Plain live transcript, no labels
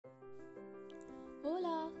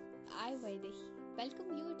Vaidehi.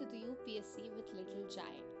 Welcome you to the UPSC with Little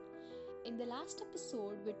Giant. In the last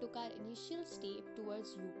episode, we took our initial step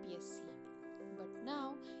towards UPSC. But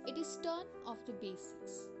now it is turn of the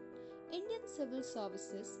basics. Indian Civil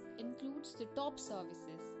Services includes the top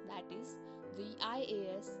services, that is the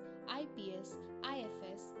IAS, IPS,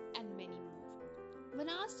 IFS and many more. When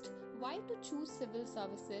asked why to choose civil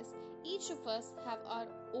services, each of us have our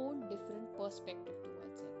own different perspective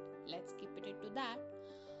towards it. Let's keep it into that.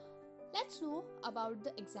 Let's know about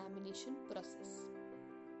the examination process.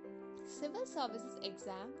 Civil Services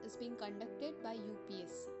exam is being conducted by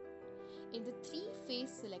UPSC in the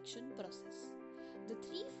three-phase selection process. The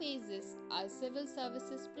three phases are Civil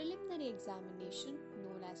Services Preliminary Examination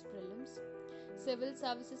known as prelims, Civil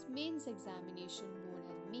Services Mains Examination known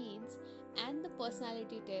as mains, and the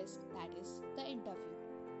personality test, that is the interview.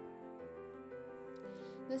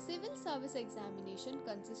 The Civil Service examination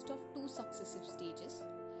consists of two successive stages: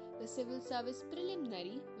 the Civil Service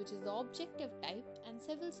Preliminary, which is the objective type, and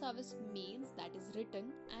Civil Service Mains, that is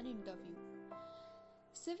written and interview.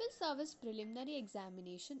 Civil Service Preliminary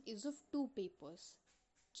Examination is of two papers,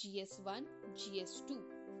 GS1, GS2,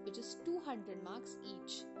 which is 200 marks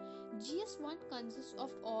each. GS1 consists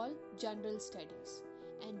of all general studies,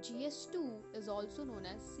 and GS2 is also known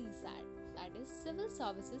as CSAT, that is Civil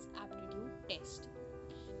Services Aptitude Test.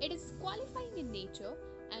 It is qualifying in nature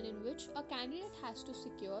and in which a candidate has to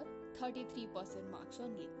secure 33% marks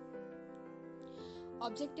only.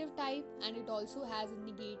 Objective type, and it also has a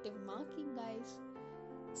negative marking, guys.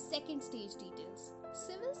 Second stage details.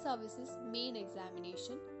 Civil Services Main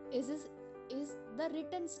Examination is the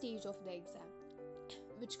written stage of the exam,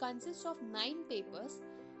 which consists of 9 papers,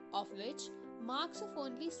 of which marks of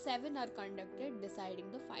only 7 are conducted, deciding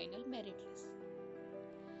the final merit list.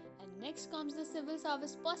 And next comes the Civil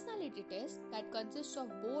Service Personality Test, that consists of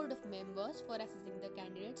board of members for assessing the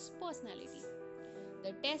candidate's personality.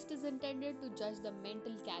 The test is intended to judge the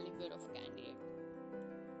mental caliber of candidate.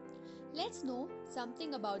 Let's know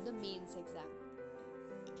something about the mains exam.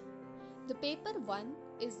 The paper 1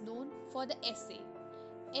 is known for the essay.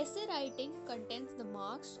 Essay writing contains the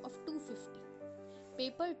marks of 250.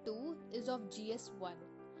 Paper 2 is of GS1,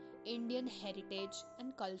 Indian heritage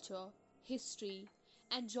and culture, history,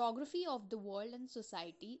 and geography of the world and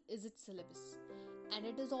society is its syllabus, and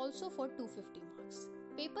it is also for 250 marks.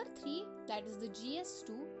 Paper 3, that is the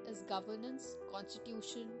GS2, is governance,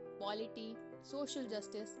 constitution, polity, social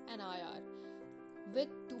justice and IR with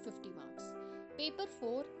 250 marks. Paper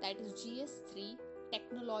 4, that is GS3,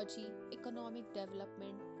 technology, economic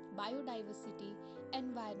development, biodiversity,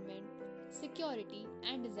 environment, security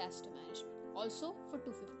and disaster management, also for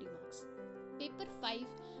 250 marks. Paper 5,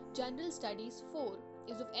 general studies 4,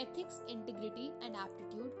 is of ethics, integrity and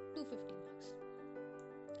aptitude, 250 marks.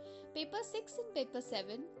 Paper 6 and paper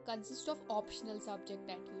 7 consist of optional subject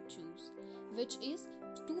that you choose, which is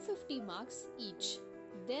 250 marks each.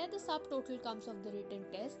 There the subtotal comes of the written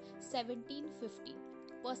test 1750.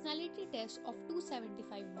 Personality test of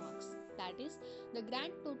 275 marks, that is the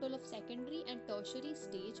grand total of secondary and tertiary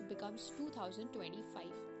stage becomes 2025.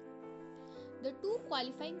 The two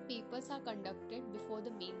qualifying papers are conducted before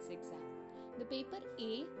the mains exam. The paper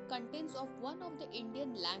A contains of one of the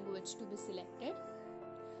Indian language to be selected,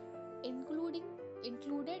 included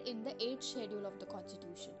in the 8th schedule of the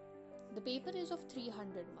Constitution. The paper is of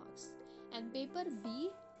 300 marks, and paper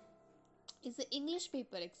B is the English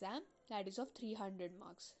paper exam, that is of 300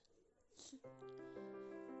 marks.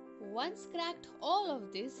 Once cracked all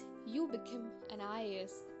of this, you become an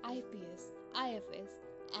IAS, IPS, IFS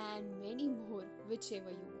and many more, whichever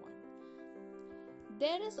you want.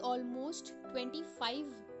 There is almost 25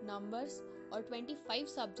 numbers or 25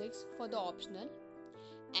 subjects for the optional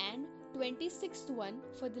and 26th one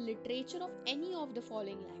for the literature of any of the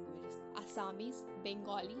following languages: Assamese,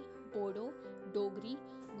 Bengali, Bodo, Dogri,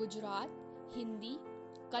 Gujarat, Hindi,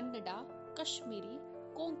 Kannada, Kashmiri,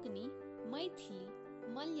 Konkani, Maithili,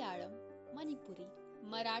 Malayalam, Manipuri,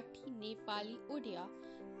 Marathi, Nepali, Odia,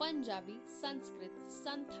 Punjabi, Sanskrit,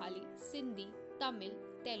 Santhali, Sindhi, Tamil,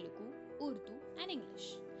 Telugu, Urdu and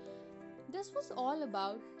English. This was all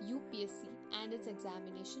about UPSC and its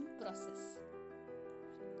examination process.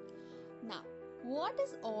 Now, what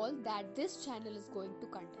is all that this channel is going to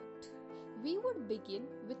conduct? We would begin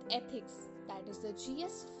with ethics, that is the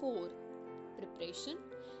GS4 preparation,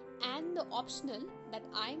 and the optional that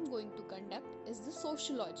I am going to conduct is the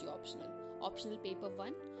sociology optional paper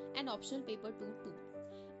 1 and optional paper 2 too.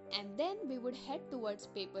 And then we would head towards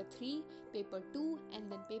paper 3, paper 2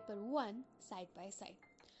 and then paper 1 side by side.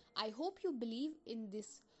 I hope you believe in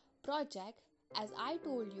this project. As I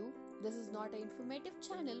told you, This is not an informative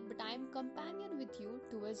channel, but I am companion with you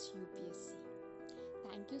towards UPSC.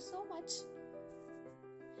 Thank you so much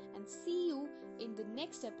and see you in the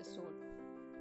next episode.